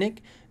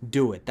authentic,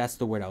 do it. That's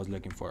the word I was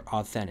looking for,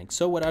 authentic.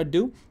 So what I'd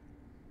do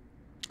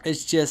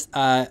is just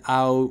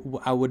I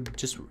would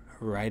just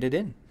write it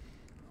in,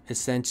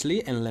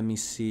 essentially. And let me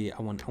see,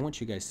 I want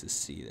you guys to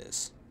see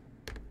this.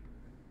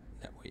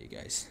 That way you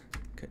guys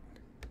could.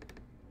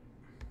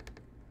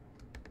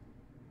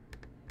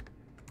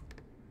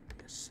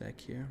 A sec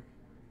here.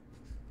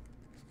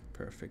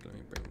 Perfect. Let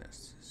me bring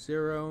this to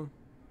 0.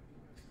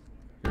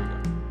 Here we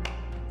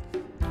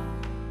go.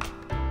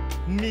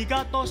 Mi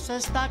gato se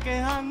está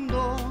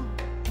quejando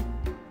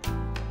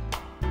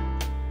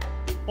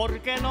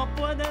porque no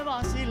puede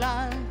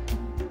vacilar,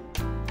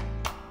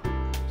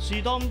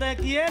 si donde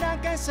quiera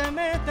que se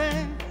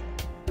mete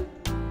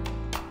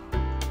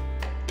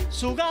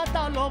su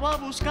gata lo va a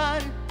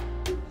buscar.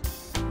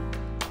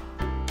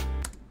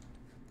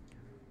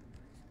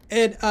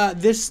 And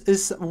this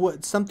is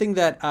something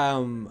that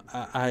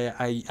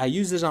I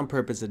use this on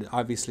purpose. It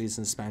obviously is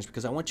in Spanish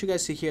because I want you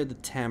guys to hear the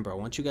timbre. I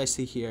want you guys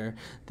to hear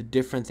the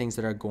different things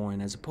that are going,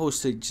 as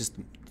opposed to just,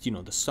 you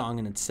know, the song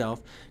in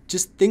itself.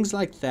 Just things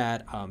like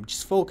that.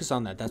 Just focus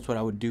on that. That's what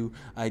I would do.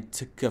 I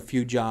took a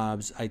few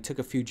jobs,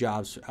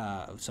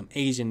 some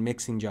Asian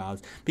mixing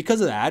jobs.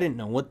 Because of that, I didn't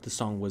know what the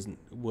song was,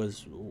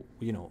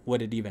 you know,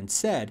 what it even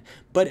said.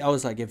 But I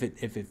was like, if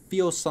it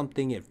feels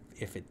something,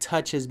 if it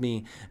touches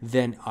me,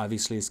 then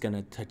obviously it's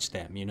gonna touch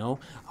them, you know.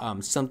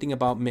 Something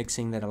about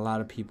mixing that a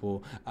lot of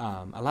people,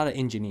 a lot of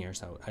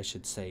engineers, I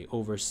should say,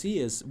 oversee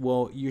is,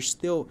 well, you're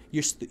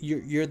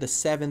the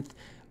seventh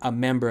a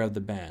member of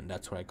the band.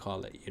 That's what I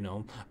call it, you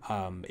know.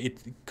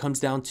 It comes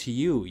down to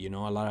you, you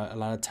know. A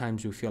lot of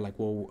times we feel like,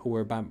 well,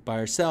 we're by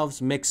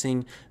ourselves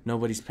mixing,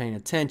 nobody's paying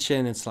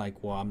attention. It's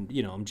like, well,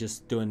 I'm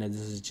just doing it, this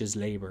is just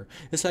labor.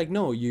 It's like,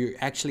 no, you're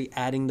actually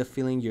adding the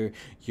feeling,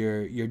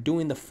 you're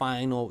doing the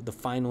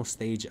final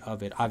stage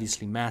of it,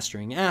 obviously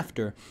mastering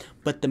after,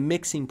 but the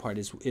mixing part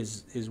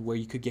is where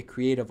you could get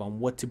creative on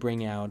what to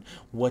bring out,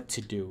 what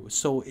to do.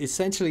 So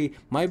essentially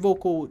my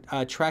vocal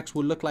tracks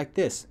would look like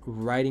this,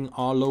 writing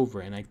all over,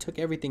 and I took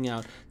everything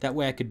out that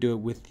way I could do it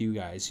with you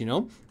guys, you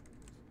know.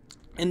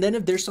 And then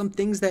if there's some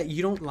things that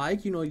you don't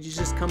like, you know, you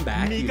just come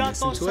back, you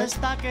listen to it.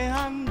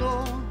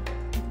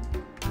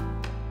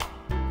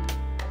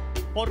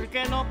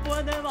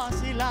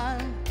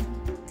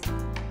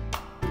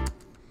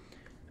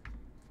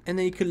 And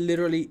then you could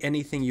literally,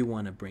 anything you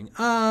want to bring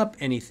up,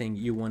 anything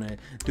you want to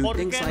do,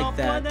 things like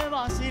that.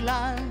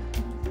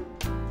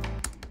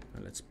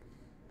 Let's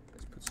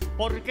put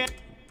some.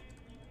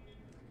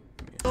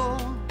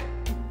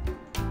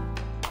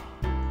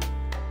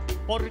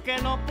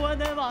 Porque no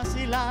puede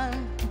vacilar,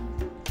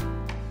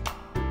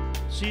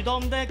 si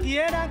donde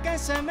quiera que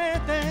se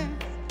mete.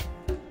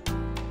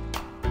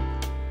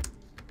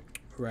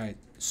 Right.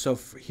 So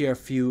here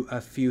are a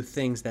few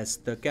things that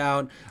stuck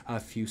out, a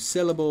few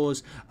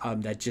syllables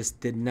that just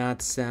did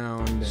not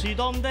sound. Si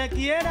donde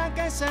quiera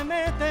que se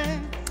mete.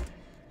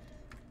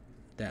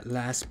 That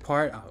last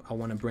part, I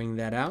want to bring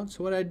that out.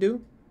 So what I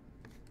do?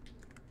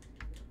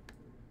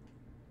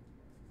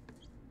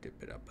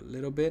 Dip it up a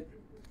little bit.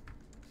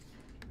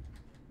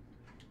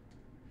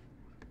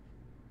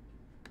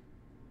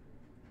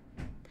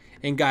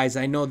 And guys,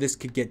 I know this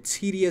could get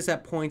tedious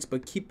at points,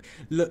 but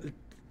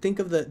think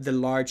of the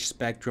large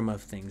spectrum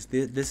of things.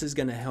 This is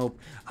going to help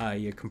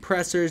your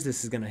compressors.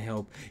 This is going to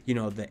help, you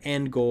know, the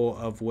end goal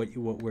of what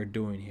we're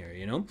doing here,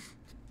 you know.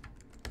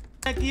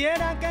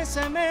 Quiera que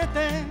se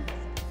mete,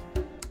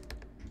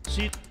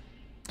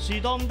 si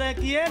donde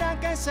quiera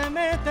que se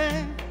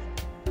mete,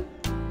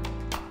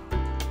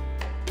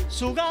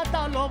 su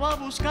gata lo va a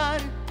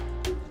buscar.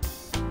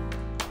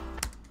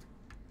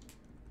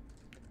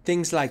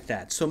 Things like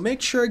that. So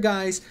make sure,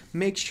 guys,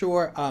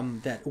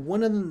 that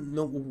one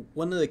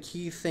of the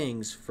key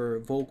things for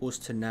vocals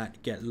to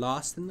not get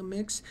lost in the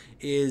mix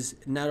is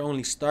not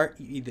only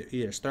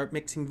either start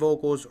mixing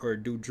vocals or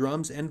do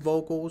drums and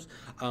vocals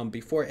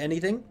before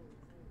anything.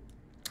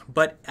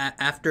 But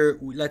after,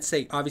 let's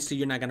say, obviously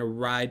you're not gonna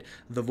ride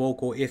the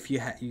vocal if you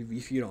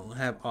don't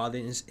have all the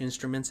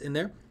instruments in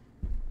there.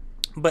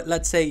 But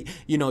let's say,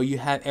 you know, you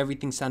have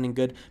everything sounding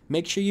good.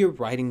 Make sure you're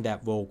writing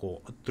that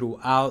vocal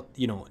throughout,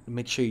 you know,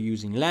 make sure you're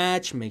using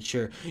latch, make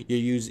sure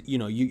you're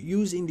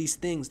using these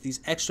things,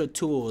 these extra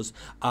tools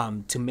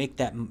to make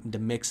the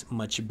mix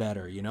much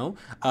better, you know.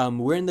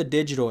 We're in the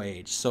digital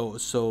age,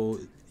 so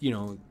you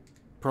know,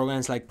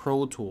 programs like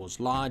Pro Tools,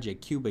 Logic,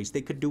 Cubase,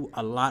 they could do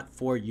a lot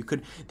for you.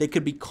 They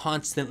could be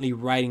constantly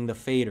writing the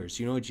faders.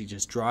 You know, you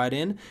just draw it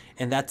in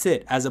and that's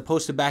it. As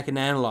opposed to back in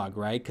analog,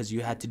 right? Because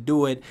you had to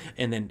do it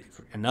and then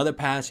another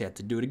pass, you had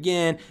to do it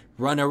again,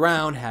 run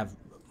around, have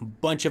a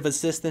bunch of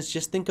assistants.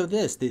 Just think of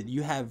this, that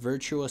you have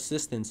virtual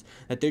assistants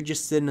that they're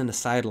just sitting on the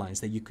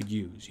sidelines that you could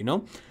use, you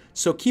know?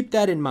 So keep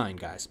that in mind,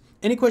 guys.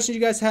 Any questions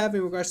you guys have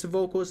in regards to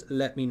vocals,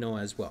 let me know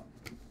as well.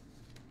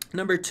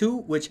 Number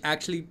 2, which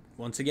actually,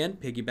 once again,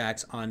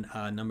 piggybacks on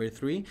number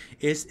 3,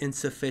 is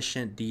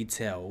insufficient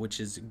detail, which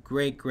is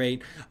great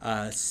segue,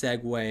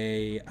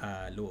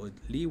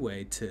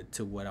 leeway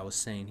to what I was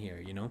saying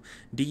here, you know.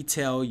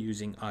 Detail,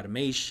 using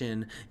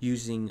automation,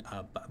 using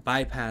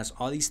bypass,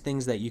 all these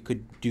things that you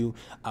could do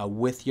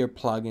with your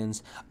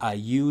plugins,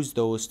 use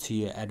those to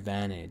your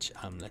advantage.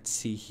 Let's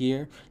see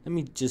here. Let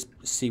me just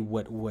see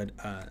what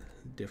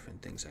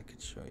different things I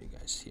could show you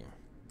guys here.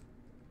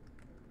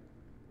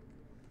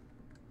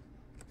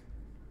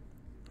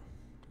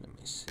 Let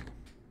me see.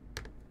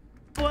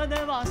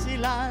 Puede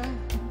vacilar,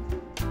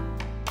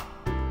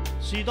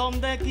 si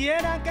donde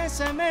quiera que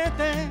se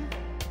mete,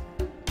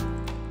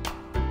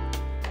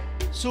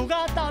 su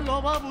gata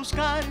lo va a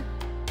buscar.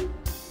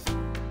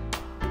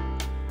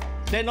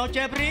 De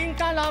noche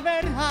brinca la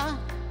verja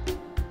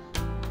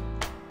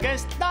que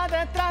está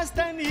detrás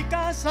de mi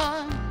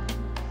casa,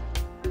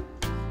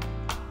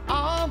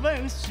 a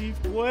ver si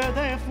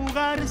puede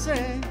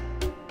fugarse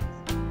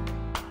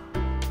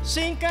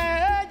sin que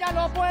ella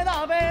lo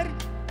pueda ver.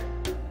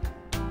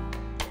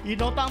 Y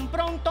no tan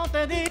pronto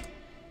te di.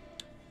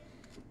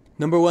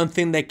 Number one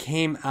thing that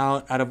came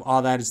out of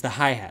all that is the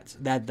hi-hats.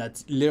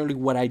 That's literally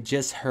what I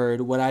just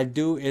heard. What I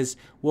do is,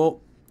 well,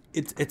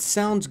 it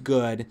sounds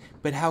good,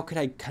 but how could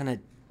I kind of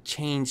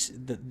change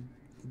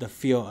the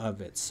feel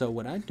of it? So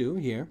what I do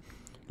here,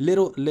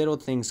 little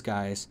things,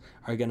 guys,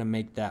 are gonna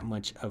make that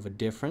much of a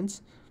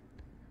difference.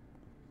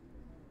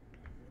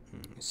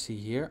 See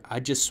here, I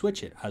just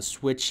switch it. I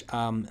switch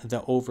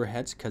the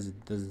overheads because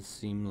it doesn't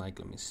seem like.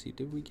 Let me see.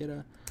 Did we get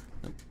a?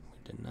 Nope,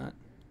 we did not.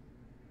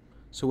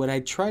 So what I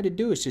try to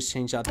do is just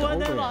change out the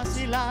overheads.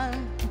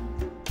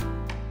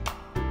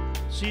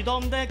 Si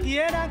donde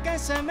quiera que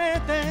se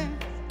mete,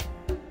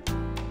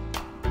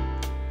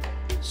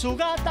 su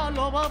gata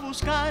lo va a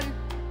buscar.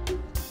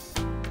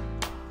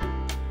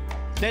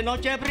 De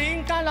noche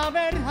brinca la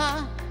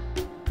verja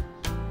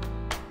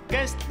que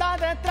está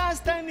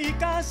detrás de mi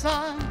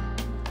casa.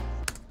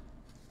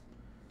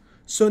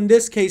 So in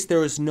this case, there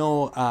was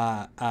no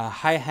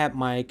hi-hat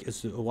mic.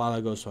 It's a while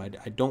ago, so I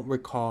don't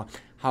recall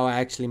how I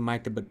actually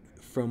mic'd it, but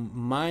from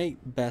my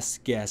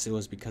best guess, it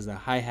was because the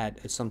hi-hat,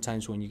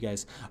 sometimes when you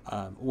guys,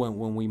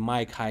 when we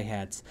mic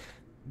hi-hats,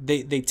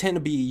 they tend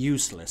to be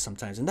useless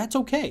sometimes, and that's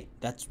okay.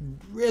 That's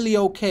really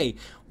okay.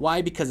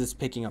 Why? Because it's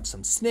picking up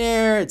some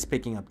snare, it's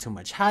picking up too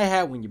much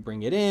hi-hat when you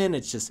bring it in,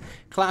 it's just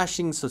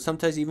clashing. So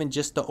sometimes even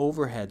just the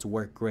overheads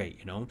work great,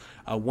 you know.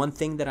 One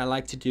thing that I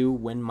like to do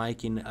when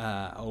miking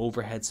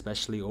overhead,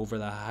 especially over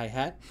the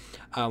hi-hat,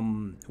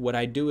 what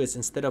I do is,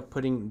 instead of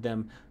putting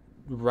them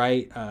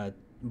right,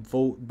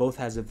 both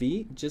has a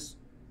V, just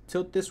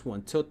tilt this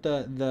one, tilt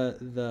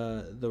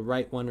the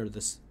right one, or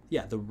this,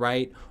 yeah, the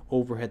right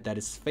overhead that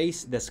is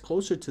that's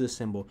closer to the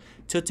cymbal,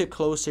 tilt it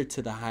closer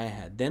to the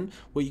hi-hat. Then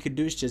what you could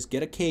do is just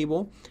get a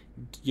cable,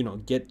 you know,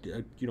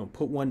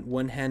 put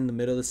one hand in the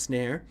middle of the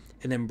snare,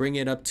 and then bring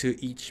it up to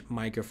each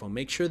microphone.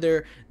 Make sure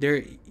they're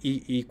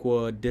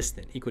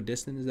equidistant.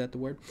 Equidistant, is that the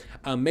word?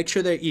 Make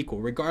sure they're equal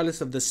regardless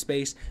of the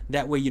space.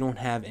 That way you don't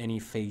have any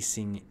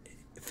phasing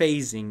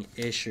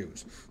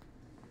issues.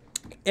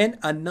 And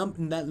the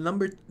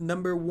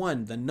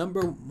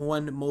number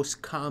one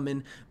most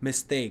common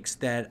mistakes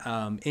that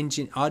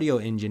audio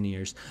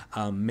engineers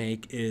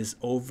make is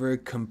over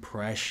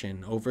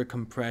compression. Over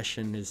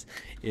compression is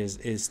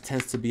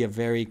tends to be a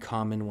very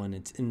common one.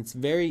 It's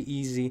very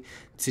easy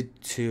to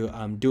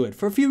do it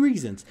for a few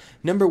reasons.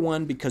 Number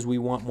one, because we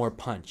want more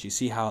punch. You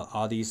see how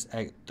all these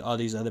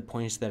other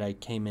points that I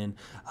came in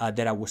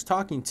that I was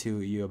talking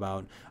to you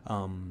about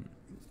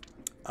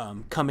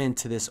come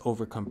into this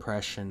over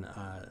compression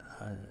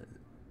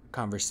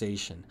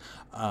conversation.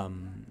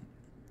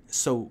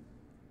 So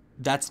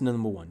that's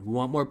number one. We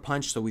want more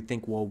punch, so we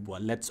think, well,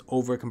 let's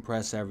over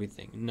compress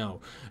everything. No,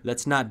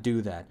 let's not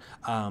do that.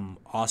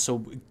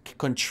 Also,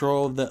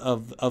 control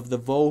of the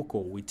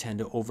vocal. We tend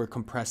to over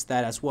compress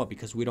that as well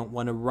because we don't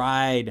want to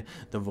ride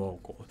the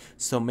vocal.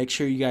 So make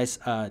sure you guys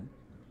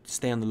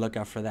stay on the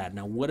lookout for that.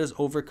 Now, what does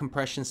over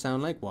compression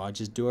sound like? Well, I'll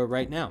just do it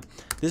right now.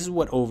 This is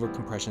what over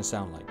compression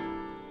sound like.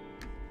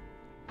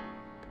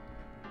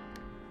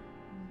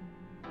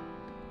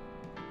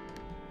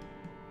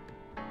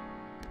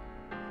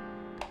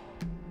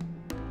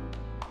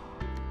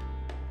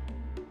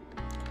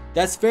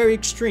 That's very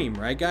extreme,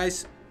 right,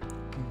 guys?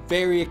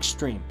 Very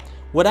extreme.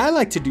 What I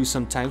like to do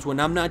sometimes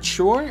when I'm not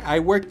sure, I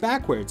work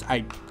backwards.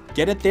 I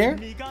get it there,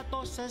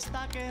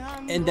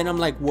 and then I'm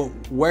like, well,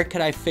 where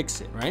could I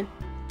fix it, right?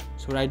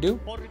 So what I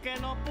do?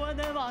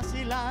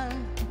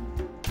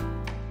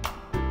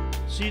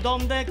 Si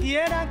donde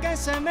quiera que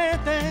se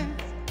mete,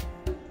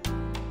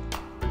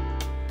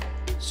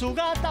 su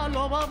gata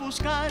lo va a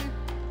buscar.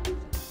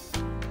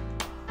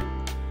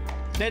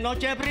 De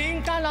noche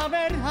brinca la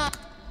verja.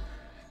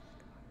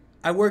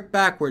 I work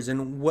backwards,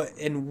 and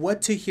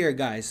what to hear,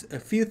 guys. A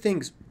few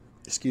things.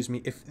 Excuse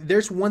me. If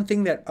there's one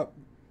thing that,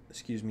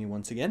 excuse me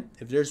once again.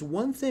 If there's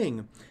one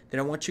thing that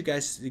I want you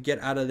guys to get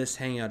out of this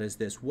hangout is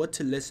this: what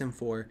to listen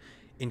for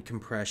in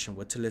compression,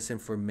 what to listen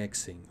for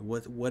mixing,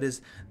 what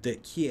is the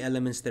key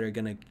elements that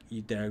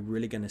are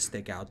really gonna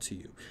stick out to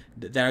you,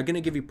 that are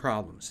gonna give you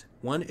problems.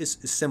 One is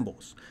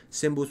cymbals.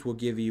 Cymbals will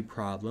give you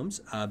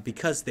problems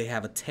because they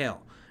have a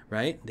tail,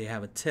 right? They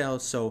have a tail,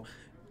 so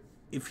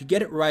if you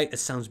get it right, it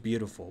sounds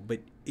beautiful.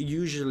 But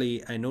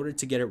usually, in order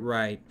to get it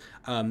right,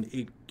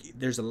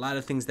 there's a lot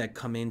of things that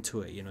come into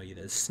it. You know,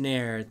 the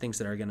snare, things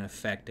that are going to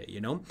affect it, you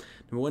know.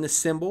 Number one is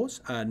cymbals.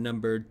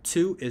 Number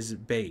two is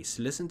bass.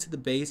 Listen to the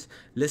bass.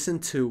 Listen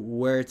to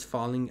where it's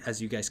falling.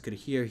 As you guys could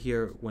hear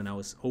here when I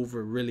was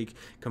really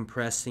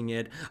compressing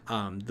it,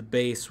 the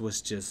bass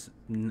was just,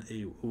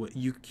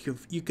 you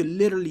could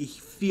literally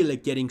feel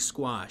it getting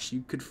squashed.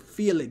 You could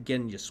feel it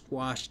getting just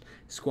squashed.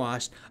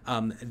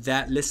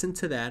 Listen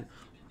to that.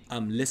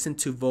 Listen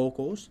to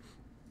vocals.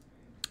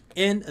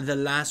 And the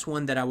last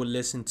one that I would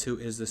listen to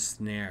is the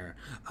snare.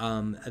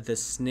 The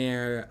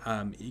snare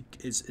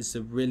is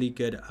a really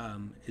good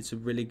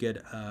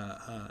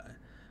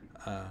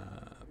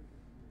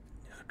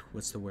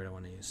what's the word I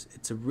want to use?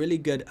 It's a really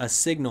good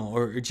signal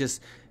or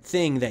just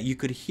thing that you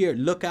could hear,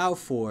 look out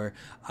for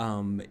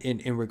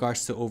in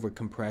regards to over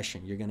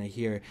compression. You're gonna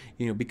hear,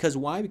 because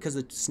why? Because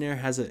the snare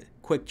has a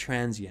quick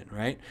transient,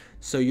 right?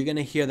 So you're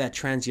gonna hear that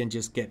transient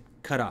just get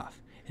cut off.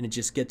 And it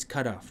just gets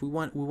cut off. We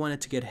want it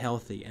to get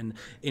healthy. And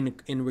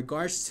in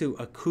regards to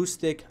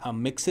acoustic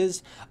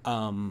mixes,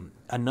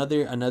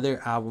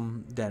 another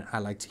album that I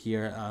like to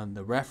hear,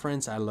 the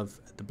reference, I love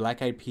the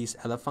Black Eyed Peas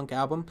Elephunk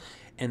album.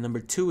 And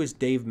number 2 is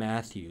Dave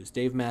Matthews.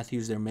 Dave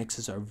Matthews, their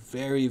mixes are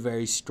very,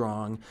 very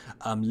strong.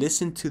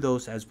 Listen to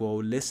those as well.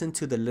 Listen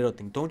to the little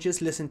thing. Don't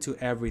just listen to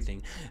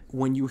everything.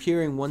 When you're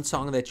hearing one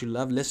song that you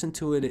love, listen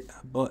to it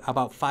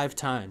about 5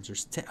 times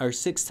or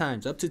 6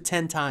 times, up to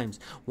 10 times.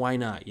 Why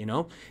not,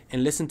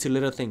 And listen to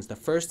little things. The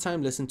first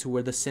time, listen to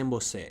where the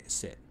cymbals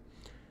sit.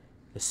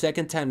 The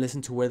second time,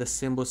 listen to where the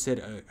cymbals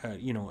sit,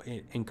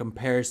 in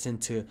comparison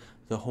to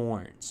the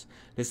horns.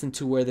 Listen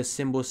to where the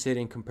cymbals sit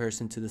in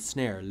comparison to the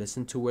snare.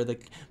 Listen to where the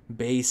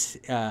bass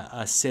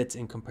sits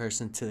in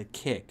comparison to the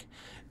kick.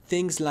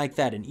 Things like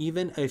that. And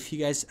even if you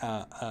guys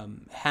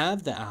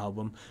have the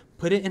album,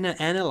 put it in an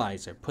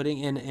analyzer.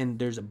 And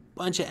there's a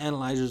bunch of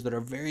analyzers that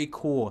are very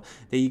cool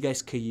that you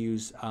guys could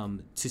use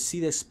to see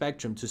the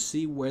spectrum, to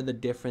see where the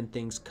different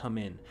things come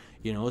in.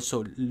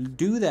 So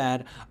do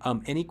that.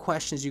 Any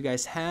questions you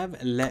guys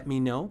have, let me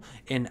know,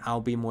 and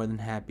I'll be more than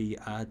happy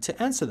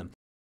to answer them.